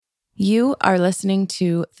You are listening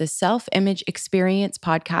to the Self-Image Experience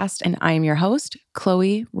podcast, and I am your host,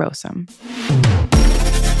 Chloe Rosum.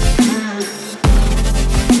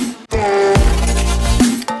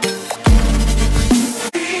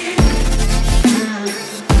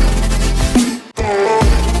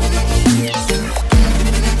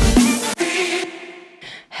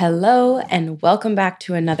 Hello, and welcome back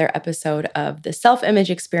to another episode of the Self-Image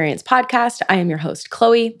Experience podcast. I am your host,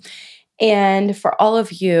 Chloe. And for all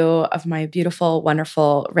of you, of my beautiful,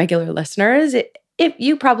 wonderful, regular listeners,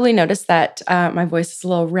 you probably noticed that my voice is a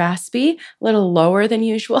little raspy, a little lower than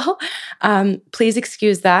usual. Please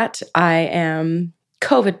excuse that. I am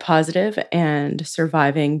COVID positive and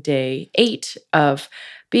surviving day 8 of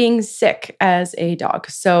being sick as a dog.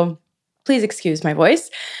 So please excuse my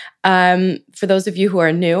voice. For those of you who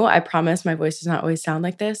are new, I promise my voice does not always sound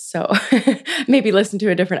like this. So maybe listen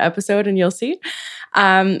to a different episode and you'll see.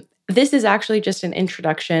 This is actually just an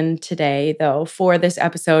introduction today, though, for this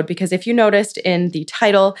episode, because if you noticed in the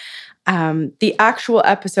title, the actual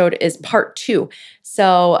episode is part 2.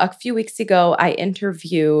 So a few weeks ago, I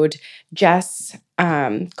interviewed Jess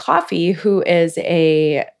Kofi, who is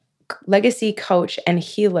a legacy coach and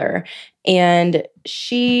healer. And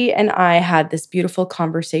she and I had this beautiful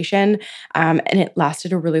conversation, and it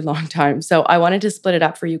lasted a really long time. So I wanted to split it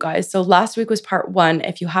up for you guys. So last week was part 1.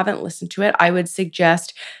 If you haven't listened to it, I would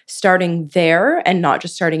suggest starting there and not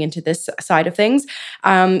just starting into this side of things.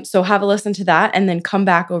 So have a listen to that and then come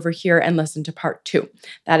back over here and listen to part 2.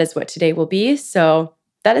 That is what today will be. So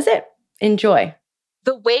that is it. Enjoy.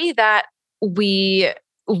 The way that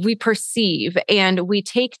we perceive and we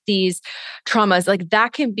take these traumas, like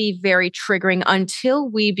that can be very triggering until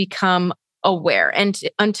we become aware and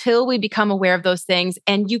until we become aware of those things.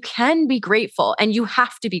 And you can be grateful, and you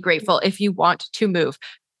have to be grateful if you want to move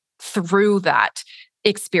through that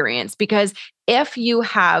experience. Because if you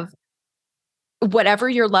have whatever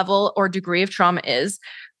your level or degree of trauma is,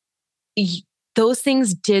 those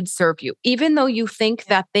things did serve you, even though you think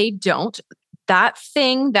that they don't. That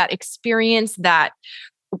thing, that experience, that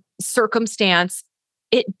circumstance,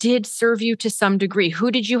 it did serve you to some degree. Who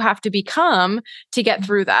did you have to become to get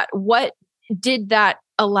through that? What did that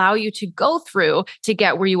allow you to go through to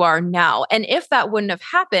get where you are now? And if that wouldn't have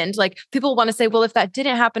happened, like people want to say, well, if that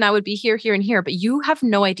didn't happen, I would be here, here, and here. But you have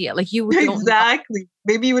no idea. Like you don't exactly.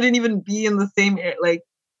 Maybe you wouldn't even be in the same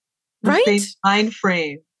same mind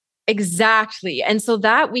frame. Exactly. And so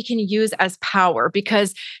that we can use as power,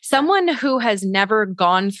 because someone who has never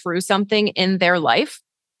gone through something in their life,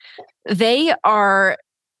 they are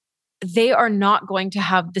not going to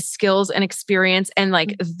have the skills and experience and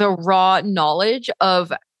like the raw knowledge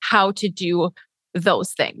of how to do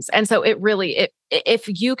those things. And so if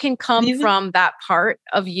you can come from that part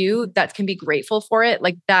of you that can be grateful for it,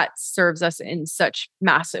 like that serves us in such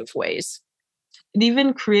massive ways. It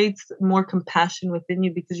even creates more compassion within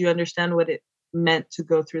you because you understand what it meant to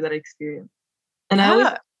go through that experience. And I always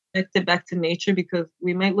connect it back to nature, because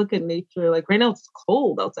we might look at nature like right now it's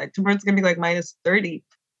cold outside. Tomorrow it's going to be like minus 30.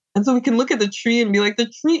 And so we can look at the tree and be like,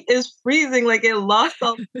 the tree is freezing. Like it lost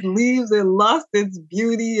all its leaves. It lost its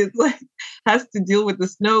beauty. It's like has to deal with the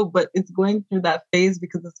snow, but it's going through that phase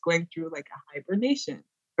because it's going through like a hibernation,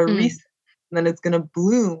 a reset. And then it's going to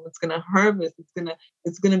bloom. It's going to harvest.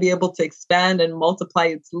 It's going to be able to expand and multiply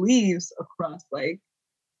its leaves across like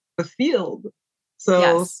the field.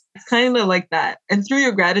 So It's kind of like that. And through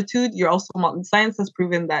your gratitude, you're also science has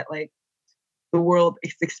proven that like the world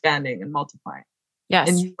is expanding and multiplying. Yes.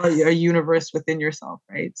 And you are a universe within yourself,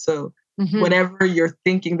 right? So whatever you're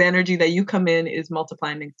thinking, the energy that you come in is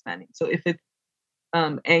multiplying and expanding. So if it's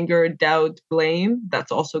anger, doubt, blame,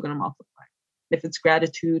 that's also going to multiply. If it's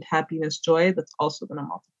gratitude, happiness, joy, that's also going to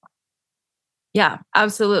multiply. Yeah,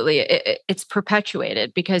 absolutely. It's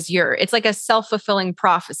perpetuated because it's like a self-fulfilling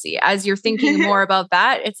prophecy. As you're thinking more about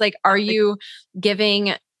that, it's like, are you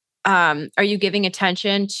giving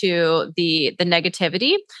attention to the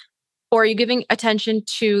negativity, or are you giving attention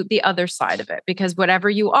to the other side of it? Because whatever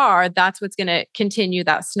you are, that's what's going to continue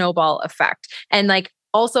that snowball effect. And like,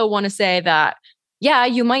 also want to say that, yeah,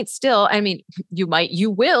 you will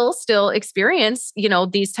still experience,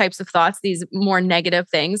 these types of thoughts, these more negative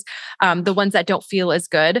things, the ones that don't feel as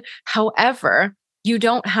good. However, you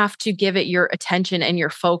don't have to give it your attention and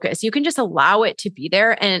your focus. You can just allow it to be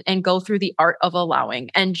there and go through the art of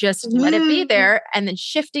allowing and just let it be there, and then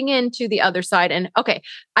shifting into the other side. And okay,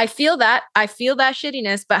 I feel that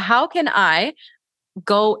shittiness, but how can I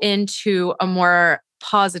go into a more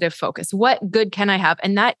positive focus? What good can I have?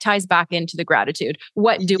 And that ties back into the gratitude.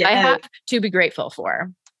 What do I have to be grateful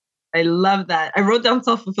for? I love that. I wrote down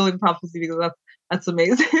self-fulfilling prophecy because That's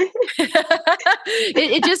amazing.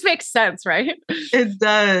 It just makes sense, right? It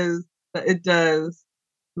does. It does.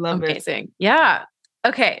 Love it. Amazing. Yeah.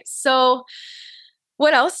 Okay. So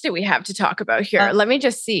what else do we have to talk about here? Let me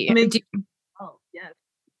just see. Oh, yes.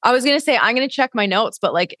 I was going to say, I'm going to check my notes,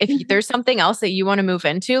 but like, if there's something else that you want to move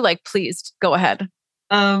into, like, please go ahead.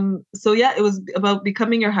 So yeah, it was about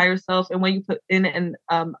becoming your higher self and what you put in and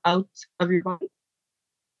out of your body.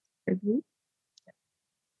 I believe.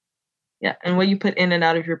 Yeah, and what you put in and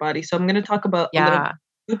out of your body. So I'm going to talk about a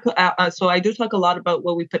little bit. So I do talk a lot about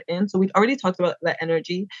what we put in. So we've already talked about the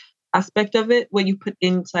energy aspect of it. What you put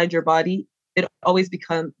inside your body, it always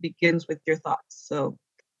begins with your thoughts. So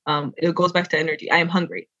it goes back to energy. I am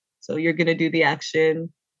hungry. So you're going to do the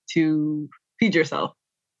action to feed yourself.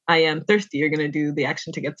 I am thirsty. You're going to do the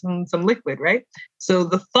action to get some liquid, right? So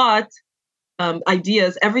the thought,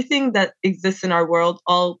 ideas, everything that exists in our world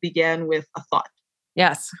all began with a thought.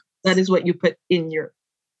 Yes. That is what you put in your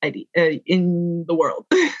ID, in the world.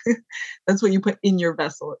 That's what you put in your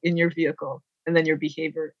vessel, in your vehicle, and then your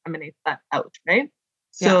behavior emanates that out, right?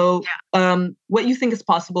 So, what you think is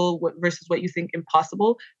possible versus what you think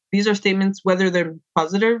impossible. These are statements, whether they're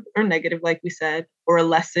positive or negative, like we said, or a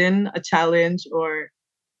lesson, a challenge, or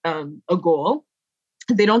a goal.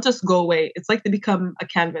 They don't just go away. It's like they become a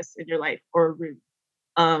canvas in your life or a room.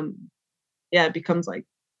 It becomes like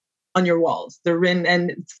on your walls. They're written,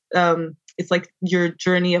 and it's like your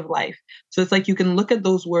journey of life. So it's like you can look at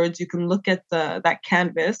those words, you can look at that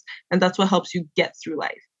canvas, and that's what helps you get through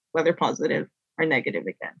life, whether positive or negative.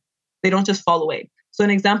 Again, they don't just fall away. So an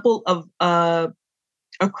example of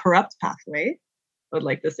a corrupt pathway, I would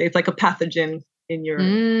like to say, it's like a pathogen in your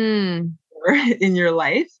in your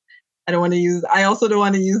life. I also don't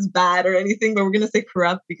want to use bad or anything, but we're going to say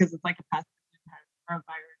corrupt because it's like a pathogen or a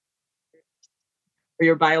virus or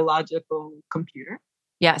your biological computer.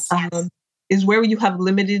 Yes. Is where you have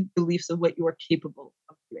limited beliefs of what you are capable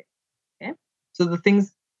of doing. Okay. So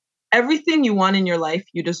everything you want in your life,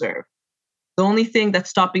 you deserve. The only thing that's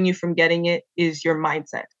stopping you from getting it is your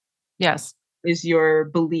mindset. Yes. Is your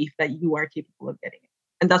belief that you are capable of getting it.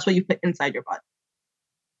 And that's what you put inside your body.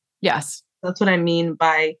 Yes. That's what I mean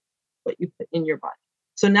by what you put in your body.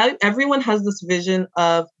 So now everyone has this vision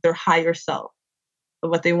of their higher self, of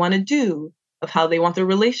what they want to do, of how they want their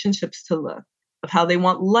relationships to look, of how they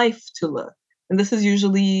want life to look. And this is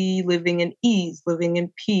usually living in ease, living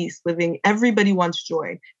in peace, everybody wants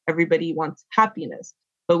joy, everybody wants happiness.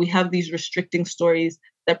 But we have these restricting stories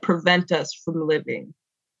that prevent us from living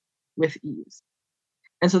with ease.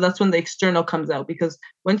 And so that's when the external comes out, because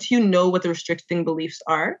once you know what the restricting beliefs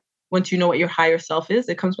are, once you know what your higher self is,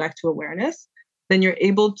 it comes back to awareness. Then you're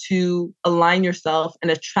able to align yourself and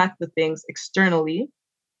attract the things externally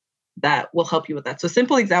that will help you with that. So a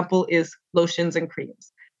simple example is lotions and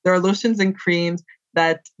creams. There are lotions and creams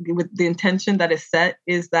that, with the intention that is set,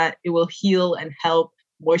 is that it will heal and help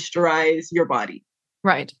moisturize your body.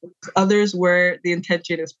 Right. Others where the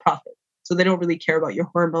intention is profit. So they don't really care about your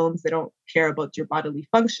hormones. They don't care about your bodily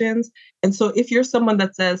functions. And so if you're someone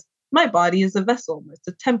that says, my body is a vessel, it's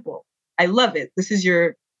a temple, I love it. This is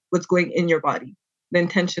what's going in your body, the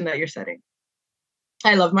intention that you're setting.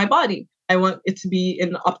 I love my body. I want it to be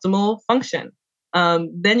in optimal function.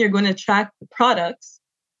 Then you're going to attract the products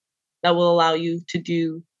that will allow you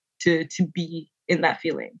to be in that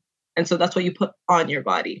feeling. And so that's what you put on your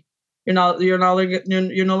body. You're no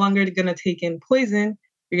longer going to take in poison.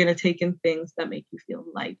 You're going to take in things that make you feel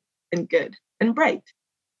light and good and bright.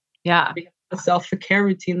 Yeah. A self-care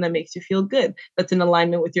routine that makes you feel good. That's in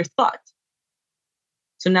alignment with your thoughts.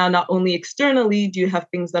 So now not only externally do you have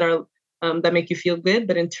things that are that make you feel good,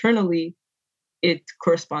 but internally it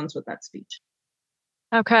corresponds with that speech.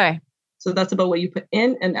 Okay. So that's about what you put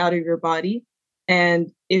in and out of your body.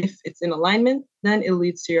 And if it's in alignment, then it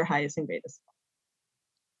leads to your highest and greatest.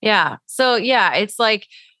 Yeah. So yeah, it's like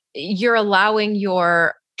you're allowing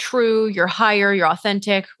your true, your higher, your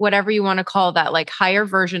authentic, whatever you want to call that, like higher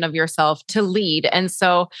version of yourself to lead. And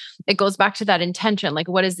so it goes back to that intention. Like,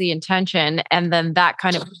 what is the intention? And then that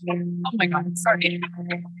kind of, oh my God, sorry.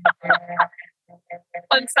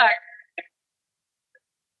 One sec.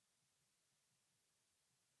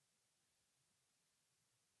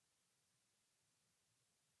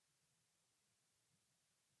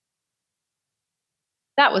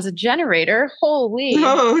 That was a generator. Holy.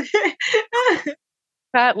 Oh,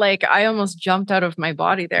 That, like, I almost jumped out of my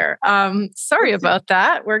body there. Sorry about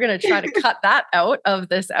that. We're going to try to cut that out of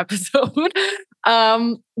this episode.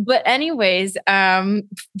 But anyways,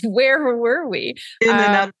 where were we? In and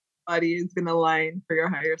out of the body is going to align for your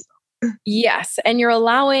higher self. Yes. And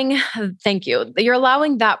thank you. You're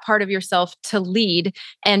allowing that part of yourself to lead.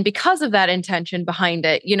 And because of that intention behind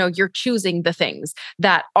it, you're choosing the things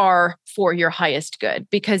that are for your highest good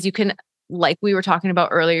because you can, like we were talking about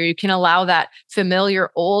earlier, you can allow that familiar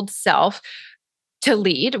old self to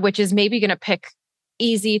lead, which is maybe going to pick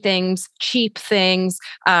easy things, cheap things,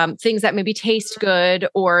 things that maybe taste good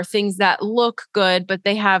or things that look good, but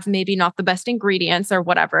they have maybe not the best ingredients or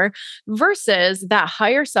whatever, versus that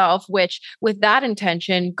higher self, which with that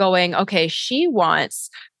intention going, okay, she wants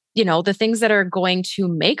the things that are going to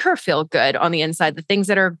make her feel good on the inside, the things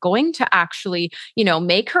that are going to actually,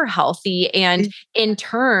 make her healthy. And in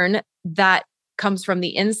turn, that comes from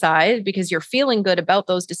the inside because you're feeling good about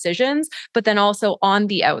those decisions, but then also on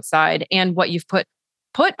the outside and what you've put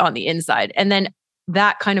on the inside. And then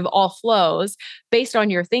that kind of all flows based on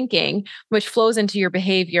your thinking, which flows into your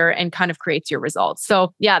behavior and kind of creates your results.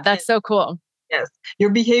 So yeah, that's so cool. Yes. Your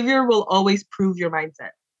behavior will always prove your mindset.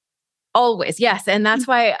 Always. Yes. And that's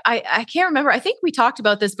why I can't remember. I think we talked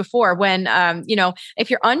about this before when, if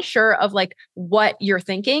you're unsure of like what you're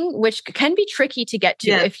thinking, which can be tricky to get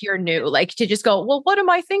to if you're new, like to just go, well, what am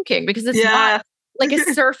I thinking? Because it's not like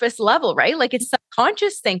a surface level, right? Like it's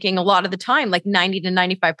subconscious thinking a lot of the time, like 90 to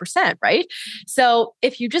 95%, right? So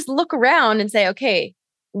if you just look around and say, okay,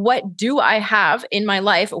 what do I have in my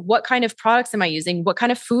life? What kind of products am I using? What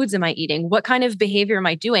kind of foods am I eating? What kind of behavior am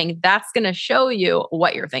I doing? That's going to show you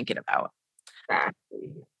what you're thinking about.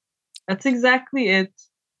 Exactly. That's exactly it.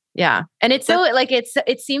 Yeah. And it's so like,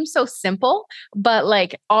 it seems so simple, but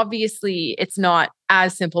like, obviously it's not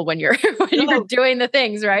as simple when you're, you're doing the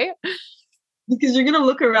things, right? Because you're going to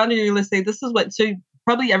look around and you're going to say, this is what, so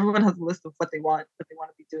probably everyone has a list of what they want to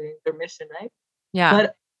be doing, their mission, right? Yeah.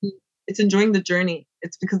 But it's enjoying the journey.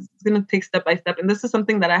 It's because it's going to take step by step. And this is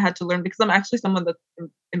something that I had to learn because I'm actually someone that's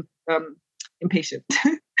impatient.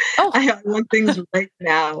 Oh. I want things right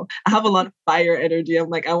now. I have a lot of fire energy. I'm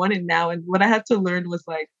like, I want it now. And what I had to learn was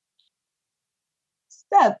like,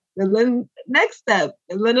 step and then next step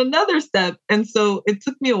and then another step. And so it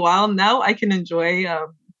took me a while. Now I can enjoy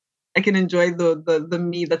the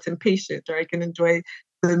me that's impatient, or I can enjoy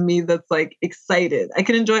the me that's like excited. I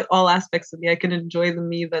can enjoy all aspects of me. I can enjoy the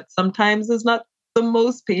me that sometimes is not the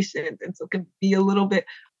most patient and so can be a little bit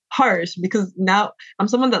harsh because now I'm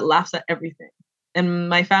someone that laughs at everything. And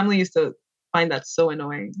my family used to find that so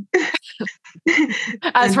annoying.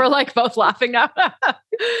 As we're like both laughing now.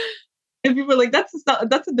 And people are like, that's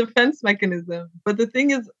a defense mechanism. But the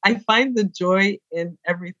thing is, I find the joy in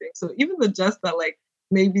everything. So even the Jess that like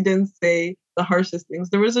maybe didn't say the harshest things,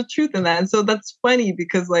 there was a truth in that. And so that's funny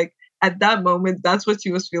because like at that moment, that's what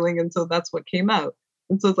she was feeling. And so that's what came out.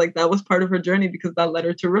 And so it's like that was part of her journey because that led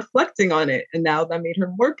her to reflecting on it. And now that made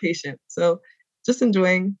her more patient. So just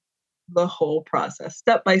enjoying the whole process,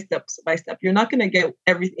 step by step by step. You're not going to get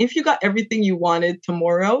everything. If you got everything you wanted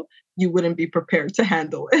tomorrow, you wouldn't be prepared to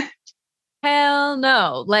handle it. Hell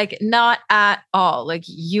no, like not at all. Like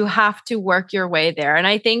you have to work your way there. And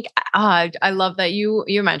I think I love that you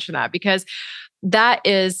mentioned that because that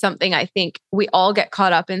is something I think we all get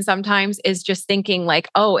caught up in sometimes is just thinking like,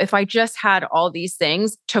 oh, if I just had all these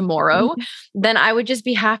things tomorrow, then I would just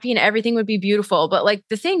be happy and everything would be beautiful. But like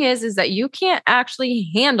the thing is that you can't actually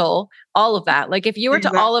handle all of that. Like if you were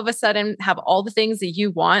to all of a sudden have all the things that you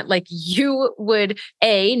want, like you would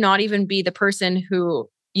not even be the person who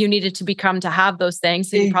you needed to become to have those things.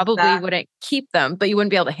 So you probably wouldn't keep them, but you wouldn't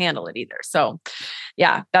be able to handle it either. So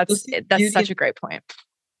yeah, that's such a great point.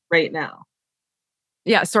 Right now.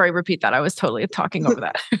 Yeah. Sorry, repeat that. I was totally talking over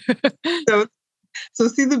that. So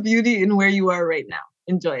see the beauty in where you are right now.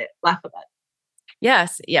 Enjoy it. Laugh about it.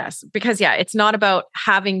 Yes. Because it's not about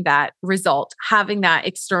having that result, having that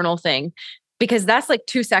external thing, because that's like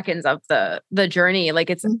 2 seconds of the journey. Like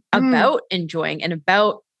it's about enjoying and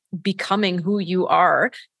about becoming who you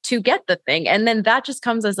are to get the thing. And then that just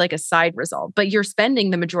comes as like a side result, but you're spending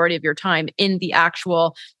the majority of your time in the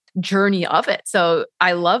actual journey of it. So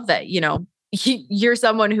I love that, you're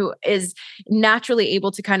someone who is naturally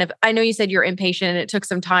able to kind of, I know you said you're impatient and it took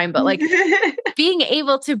some time, but like being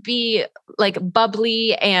able to be like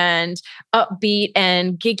bubbly and upbeat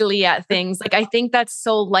and giggly at things. Like, I think that's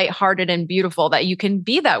so lighthearted and beautiful that you can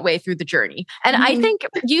be that way through the journey. And I think,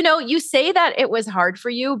 you say that it was hard for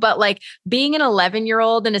you, but like being an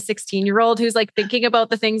 11-year-old and a 16-year-old who's like thinking about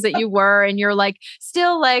the things that you were, and you're like,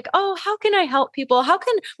 still like, oh, how can I help people? How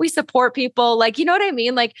can we support people? Like, you know what I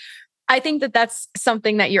mean? Like, I think that that's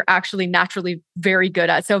something that you're actually naturally very good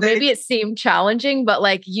at. So maybe it seemed challenging, but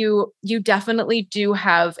like you definitely do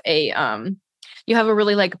have a You have a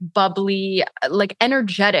really like bubbly, like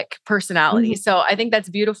energetic personality. So I think that's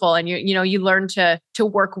beautiful. And you learn to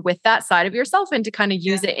work with that side of yourself and to kind of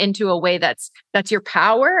use it into a way that's your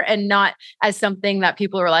power and not as something that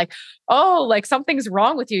people are like, oh, like something's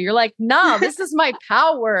wrong with you. You're like, nah, this is my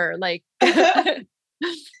power. Like,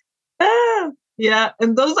 yeah.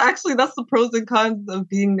 And that's the pros and cons of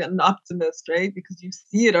being an optimist, right? Because you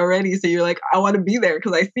see it already. So you're like, I want to be there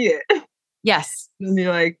because I see it. Yes. And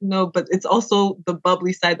you're like, no, but it's also the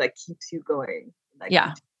bubbly side that keeps you going. Keeps you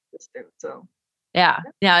consistent, so. Yeah.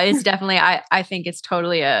 It's definitely, I think it's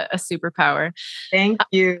totally a superpower. Thank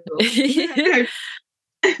you.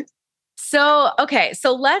 So, okay.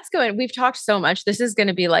 So let's go in. We've talked so much. This is going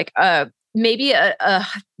to be like maybe a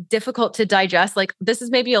difficult to digest. Like this is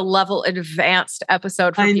maybe a level advanced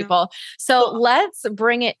episode for people. So let's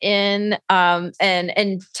bring it in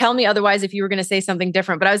and tell me otherwise if you were going to say something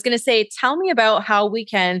different. But I was going to say, tell me about how we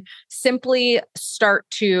can simply start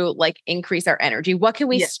to like increase our energy. What can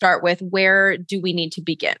we start with? Where do we need to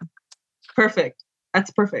begin? Perfect.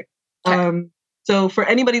 That's perfect. Okay. So for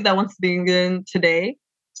anybody that wants to begin today,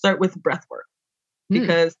 start with breath work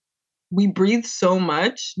because we breathe so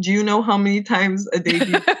much. Do you know how many times a day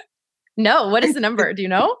do you No, what is the number? Do you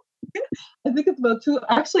know? I think it's about 2.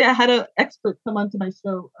 Actually, I had an expert come onto my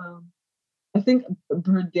show. I think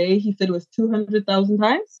per day he said it was 200,000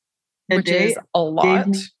 times Which is a lot.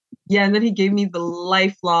 And then he gave me the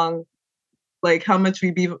lifelong, like how much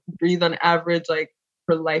we breathe on average, like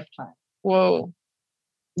per lifetime. Whoa.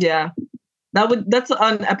 Yeah. That's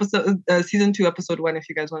on episode season 2, episode 1. If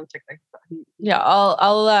you guys want to check that out. Yeah,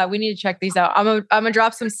 I'll we need to check these out. I'm gonna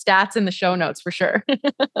drop some stats in the show notes for sure.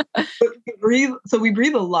 We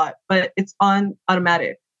breathe a lot, but it's on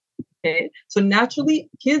automatic. Okay, so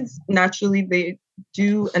kids naturally they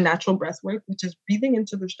do a natural breath work, which is breathing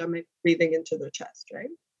into their stomach, breathing into their chest, right?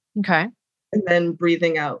 Okay, and then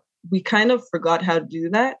breathing out. We kind of forgot how to do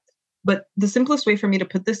that, but the simplest way for me to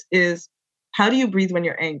put this is: how do you breathe when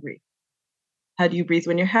you're angry? How do you breathe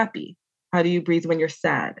when you're happy? How do you breathe when you're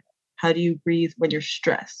sad? How do you breathe when you're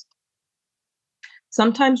stressed?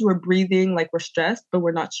 Sometimes we're breathing like we're stressed, but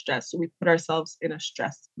we're not stressed. So we put ourselves in a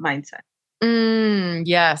stressed mindset.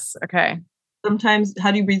 Yes. Okay. Sometimes, how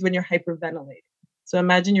do you breathe when you're hyperventilating? So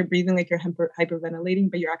imagine you're breathing like you're hyperventilating,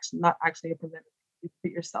 but you're actually not actually hyperventilating. You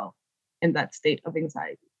put yourself in that state of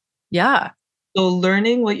anxiety. Yeah. So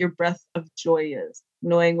learning what your breath of joy is,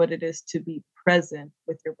 knowing what it is to be present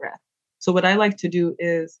with your breath. So what I like to do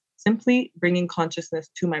is simply bringing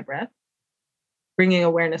consciousness to my breath, bringing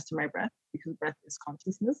awareness to my breath, because breath is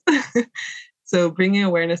consciousness. So bringing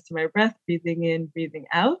awareness to my breath, breathing in, breathing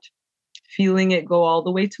out, feeling it go all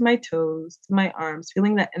the way to my toes, to my arms,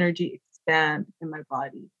 feeling that energy expand in my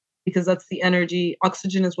body, because that's the energy.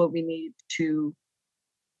 Oxygen is what we need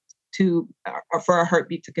for our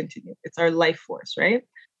heartbeat to continue. It's our life force, right?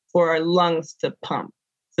 For our lungs to pump,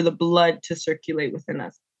 for the blood to circulate within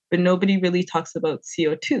us. But nobody really talks about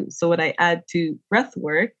CO2. So what I add to breath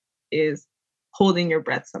work is holding your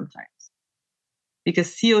breath sometimes. Because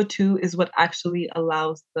CO2 is what actually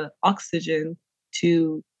allows the oxygen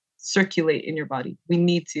to circulate in your body. We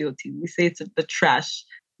need CO2. We say it's the trash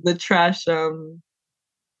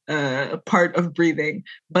part of breathing.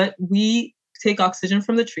 But we take oxygen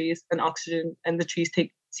from the trees and the trees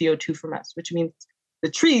take CO2 from us, which means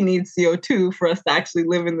the tree needs CO2 for us to actually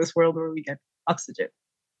live in this world where we get oxygen.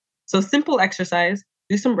 So simple exercise,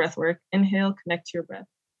 do some breath work. Inhale, connect to your breath.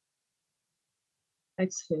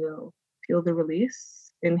 Exhale, feel the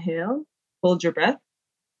release. Inhale, hold your breath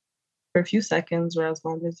for a few seconds or as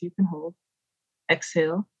long as you can hold.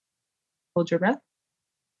 Exhale, hold your breath.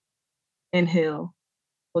 Inhale,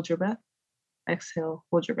 hold your breath. Exhale,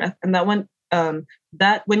 hold your breath. And that one,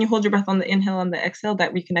 when you hold your breath on the inhale and the exhale,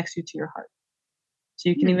 that reconnects you to your heart. So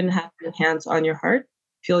you can even have your hands on your heart,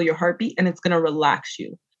 feel your heartbeat, and it's going to relax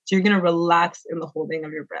you. So you're going to relax in the holding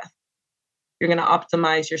of your breath. You're going to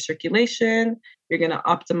optimize your circulation. You're going to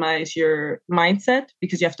optimize your mindset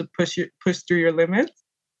because you have to push through your limits.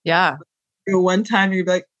 Yeah. One time you'll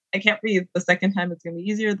be like, I can't breathe. The second time it's going to be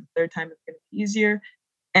easier. The third time it's going to be easier.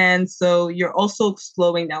 And so you're also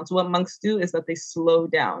slowing down. So what monks do is that they slow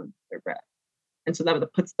down their breath. And so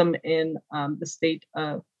that puts them in the state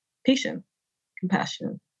of patience,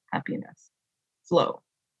 compassion, happiness, flow.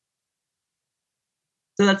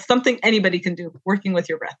 So that's something anybody can do, working with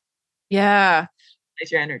your breath. Yeah.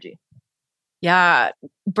 It's your energy. Yeah.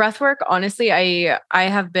 Breath work, honestly, I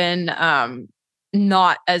have been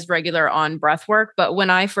not as regular on breath work, but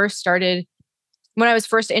when I was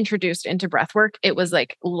first introduced into breath work, it was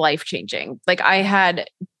like life-changing. Like I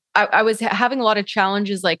was having a lot of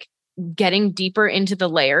challenges, like getting deeper into the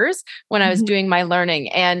layers when I was doing my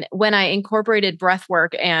learning. And when I incorporated breath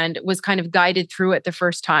work and was kind of guided through it the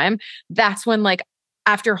first time, that's when like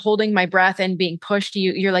after holding my breath and being pushed,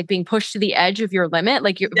 you're like being pushed to the edge of your limit,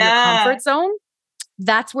 like your comfort zone.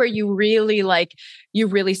 That's where you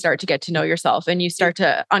really start to get to know yourself and you start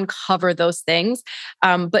to uncover those things.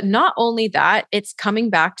 But not only that, it's coming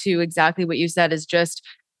back to exactly what you said, is just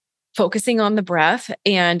focusing on the breath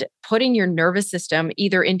and putting your nervous system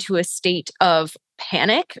either into a state of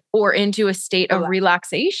panic or into a state of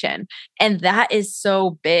relaxation. And that is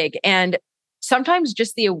so big. And sometimes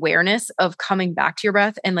just the awareness of coming back to your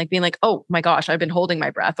breath and like being like, oh my gosh, I've been holding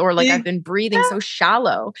my breath, or like I've been breathing so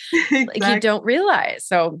shallow, like you don't realize.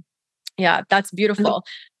 So yeah, that's beautiful.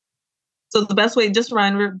 So the best way, just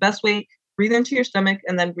reminder, best way, breathe into your stomach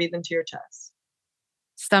and then breathe into your chest.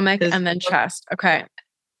 Stomach and then chest. Okay.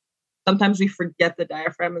 Sometimes we forget the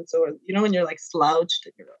diaphragm. And so, when you're like slouched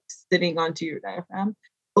and you're like sitting onto your diaphragm,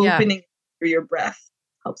 opening through your breath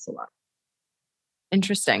helps a lot.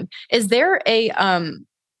 Interesting. Is there a,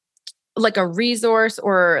 like a resource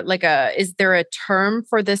or is there a term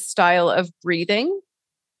for this style of breathing?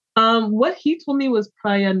 What he told me was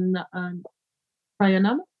pranayama. Am I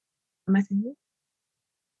saying it?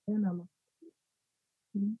 Pranayama.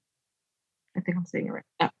 I think I'm saying it right.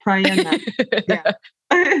 Pranayama. Yeah.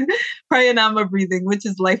 Pranayama breathing, which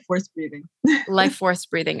is life force breathing. Life force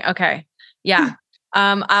breathing. Okay. Yeah.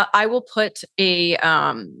 I will put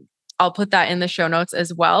I'll put that in the show notes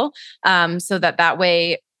as well. So that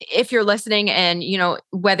way, if you're listening and,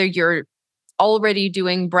 whether you're already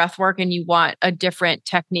doing breath work and you want a different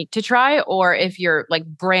technique to try, or if you're like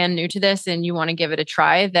brand new to this and you want to give it a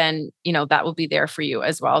try, then, that will be there for you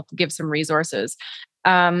as well to give some resources.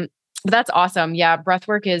 But that's awesome. Yeah. Breath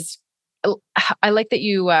work is, I like that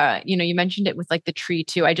you mentioned it with like the tree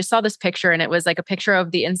too. I just saw this picture and it was like a picture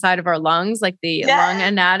of the inside of our lungs, like the lung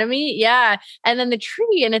anatomy. Yeah. And then the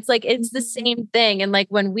tree, and it's like, it's the same thing. And like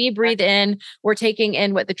when we breathe in, we're taking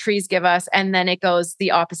in what the trees give us, and then it goes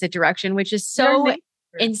the opposite direction, which is so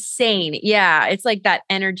insane. Yeah. It's like that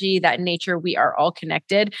energy, that nature, we are all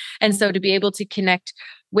connected. And so to be able to connect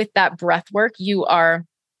with that breath work, you are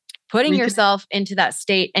putting yourself into that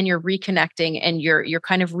state and you're reconnecting and you're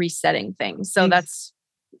kind of resetting things. So that's,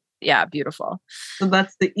 beautiful. So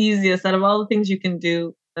that's the easiest out of all the things you can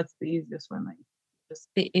do. That's the easiest one. Like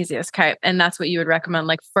the easiest. Okay. And that's what you would recommend,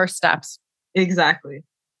 like first steps. Exactly.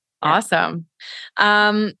 Awesome.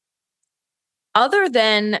 Other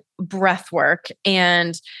than breath work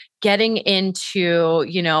and getting into,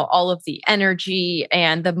 all of the energy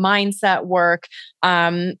and the mindset work,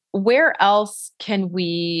 where else can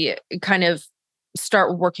we kind of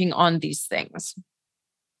start working on these things?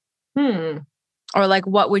 Or like,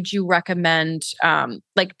 what would you recommend,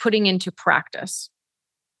 like putting into practice?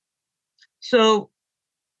 So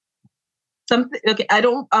something, okay. I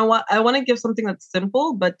want to give something that's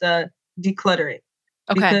simple, but decluttering.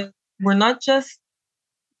 Okay. Because we're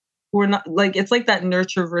not like, it's like that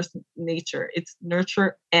nurture versus nature. It's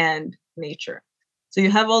nurture and nature. So you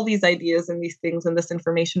have all these ideas and these things and this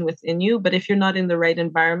information within you, but if you're not in the right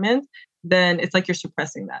environment, then it's like you're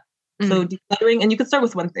suppressing that. So decluttering, and you can start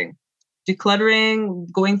with one thing,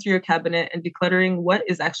 decluttering, going through your cabinet and decluttering what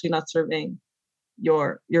is actually not serving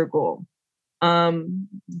your goal.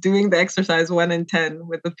 Doing the exercise 1 in 10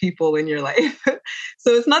 with the people in your life.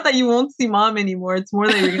 So it's not that you won't see mom anymore. It's more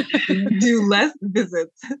that you're going to do less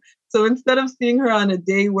visits. So instead of seeing her on a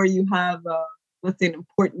day where you have, let's say, an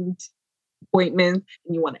important appointment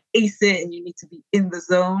and you want to ace it and you need to be in the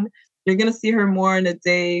zone, you're going to see her more on a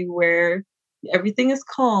day where everything is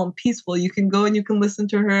calm, peaceful. You can go and you can listen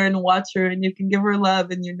to her and watch her and you can give her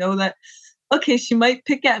love, and you know that, okay, she might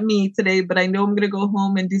pick at me today, but I know I'm going to go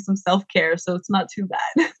home and do some self-care. So it's not too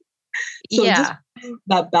bad. So just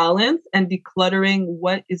that balance and decluttering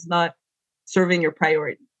what is not serving your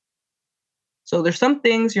priority. So there's some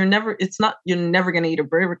things you're never going to eat a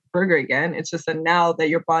burger again. It's just that now that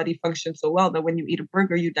your body functions so well that when you eat a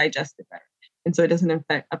burger, you digest it better. And so it doesn't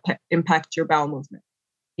impact your bowel movement.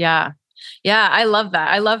 Yeah. Yeah. I love that.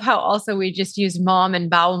 I love how also we just use mom and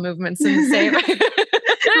bowel movements in the same right?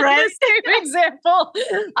 the same example.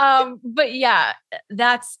 But yeah,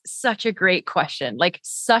 that's such a great question. Like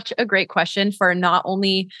such a great question for not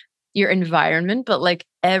only your environment, but like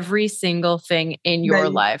every single thing in your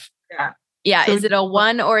life. Yeah. Yeah. So, is it a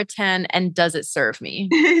 1 or a 10? And does it serve me?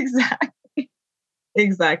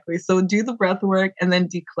 Exactly. So do the breath work and then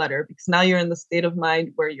declutter, because now you're in the state of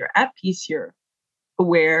mind where you're at peace, you're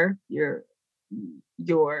aware, you're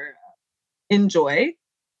in joy.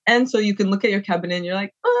 And so you can look at your cabinet and you're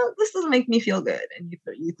like, oh, this doesn't make me feel good. And you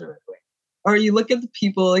throw it away. Or you look at the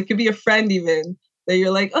people, it could be a friend even, that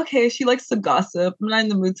you're like, okay, she likes to gossip. I'm not in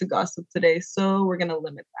the mood to gossip today, so we're going to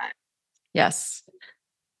limit that. Yes.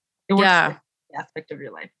 It works for every aspect of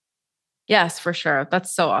your life. Yes, for sure. That's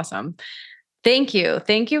so awesome. Thank you.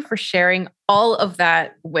 Thank you for sharing all of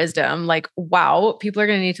that wisdom. Like, wow, people are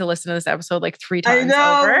going to need to listen to this episode like 3 times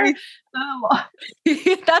over.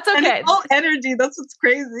 That's okay. And it's all energy. That's what's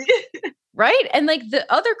crazy. Right? And like the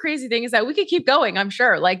other crazy thing is that we could keep going, I'm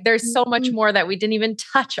sure. Like there's so much more that we didn't even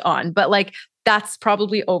touch on, but like that's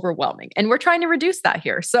probably overwhelming. And we're trying to reduce that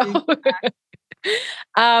here. So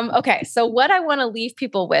okay. So what I want to leave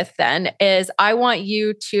people with then is I want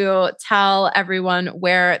you to tell everyone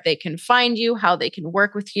where they can find you, how they can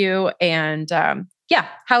work with you, and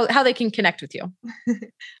how they can connect with you.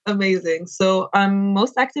 Amazing. So I'm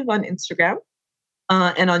most active on Instagram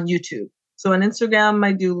and on YouTube. So on Instagram,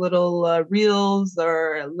 I do little reels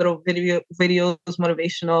or little videos,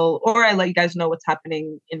 motivational, or I let you guys know what's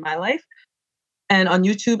happening in my life. And on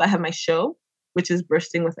YouTube, I have my show, which is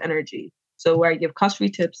Bursting with Energy. So where I give cost-free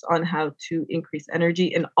tips on how to increase energy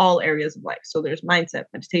in all areas of life. So there's mindset,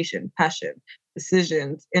 meditation, passion,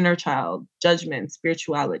 decisions, inner child, judgment,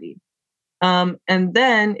 spirituality. And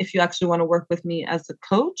then if you actually want to work with me as a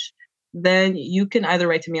coach, then you can either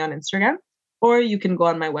write to me on Instagram or you can go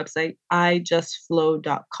on my website,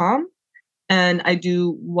 ijustflow.com. And I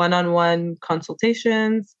do one-on-one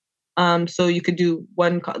consultations. So you could do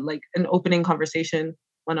an opening conversation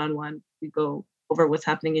one-on-one. We go over what's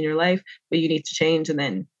happening in your life, but you need to change. And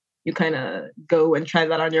then you kind of go and try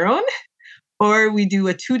that on your own. Or we do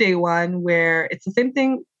a 2-day one where it's the same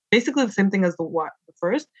thing, basically the same thing as the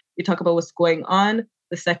first. We talk about what's going on.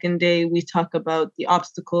 The second day, we talk about the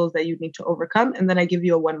obstacles that you need to overcome. And then I give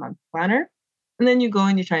you a 1-month planner. And then you go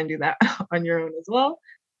and you try and do that on your own as well.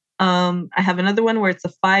 I have another one where it's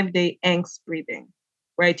a 5-day angst breathing,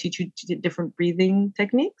 where I teach you different breathing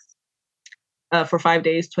techniques for 5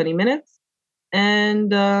 days, 20 minutes.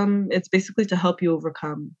 And it's basically to help you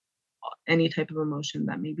overcome any type of emotion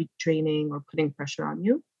that may be draining or putting pressure on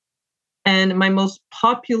you. And my most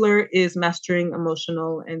popular is Mastering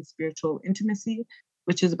Emotional and Spiritual Intimacy,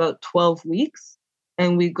 which is about 12 weeks.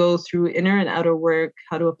 And we go through inner and outer work,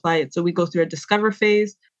 how to apply it. So we go through a discover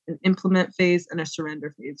phase, an implement phase, and a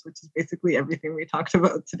surrender phase, which is basically everything we talked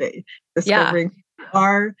about today. Discovering who you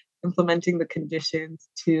are, implementing the conditions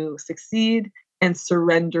to succeed, and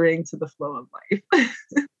surrendering to the flow of life.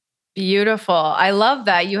 Beautiful. I love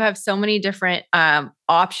that. You have so many different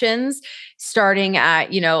options, starting at,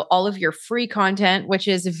 all of your free content, which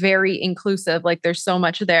is very inclusive. Like there's so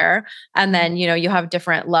much there. And then, you have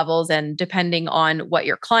different levels, and depending on what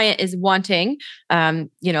your client is wanting,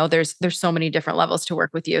 there's so many different levels to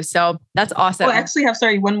work with you. So that's awesome. Oh, I actually have,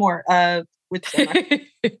 one more, which is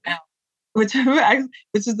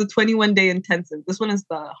the 21-day intensive. This one is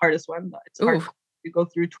the hardest one, but it's hard. You go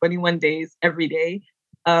through 21 days every day.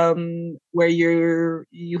 Where you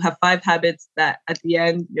have 5 habits that at the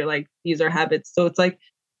end you're like, these are habits. So it's like,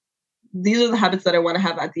 these are the habits that I want to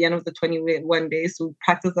have at the end of the 21 days. So we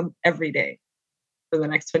practice them every day for the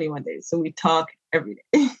next 21 days. So we talk every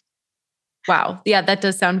day. Wow. Yeah, that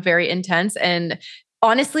does sound very intense. And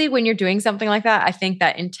honestly, when you're doing something like that, I think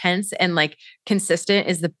that intense and like consistent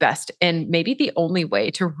is the best and maybe the only way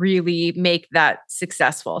to really make that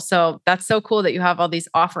successful. So that's so cool that you have all these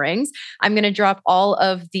offerings. I'm going to drop all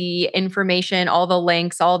of the information, all the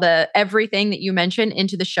links, everything that you mentioned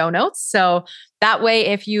into the show notes. So that way,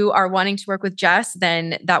 if you are wanting to work with Jess,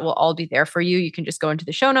 then that will all be there for you. You can just go into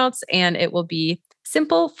the show notes and it will be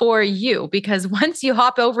simple for you, because once you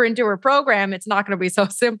hop over into her program, it's not going to be so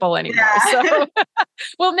simple anymore. Yeah. So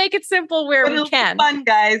we'll make it simple where we can. Fun,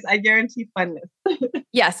 guys. I guarantee funness.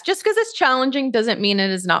 Yes. Just because it's challenging doesn't mean it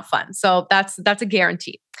is not fun. So that's a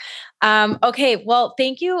guarantee. Okay. Well,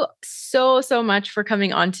 thank you so much for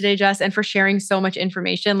coming on today, Jess, and for sharing so much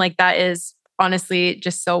information. Like that is honestly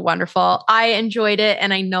just so wonderful. I enjoyed it,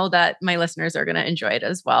 and I know that my listeners are going to enjoy it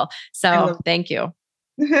as well. So thank you.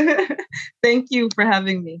 Thank you for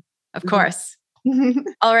having me. Of course.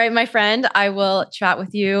 All right, my friend, I will chat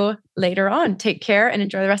with you later on. Take care and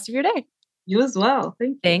enjoy the rest of your day. You as well.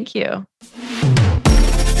 Thank you.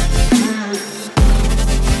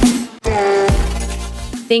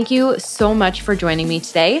 Thank you so much for joining me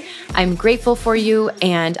today. I'm grateful for you,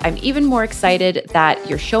 and I'm even more excited that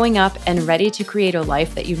you're showing up and ready to create a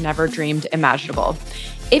life that you've never dreamed imaginable.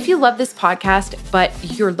 If you love this podcast, but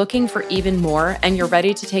you're looking for even more and you're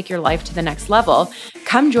ready to take your life to the next level,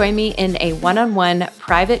 come join me in a one-on-one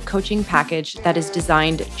private coaching package that is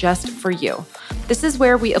designed just for you. This is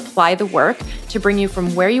where we apply the work to bring you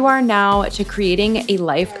from where you are now to creating a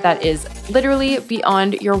life that is literally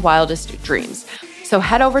beyond your wildest dreams. So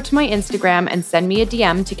head over to my Instagram and send me a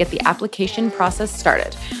DM to get the application process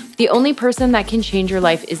started. The only person that can change your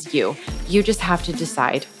life is you. You just have to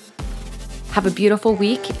decide. Have a beautiful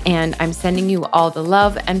week, and I'm sending you all the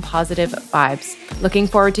love and positive vibes. Looking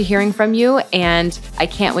forward to hearing from you, and I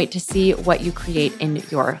can't wait to see what you create in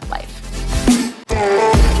your life.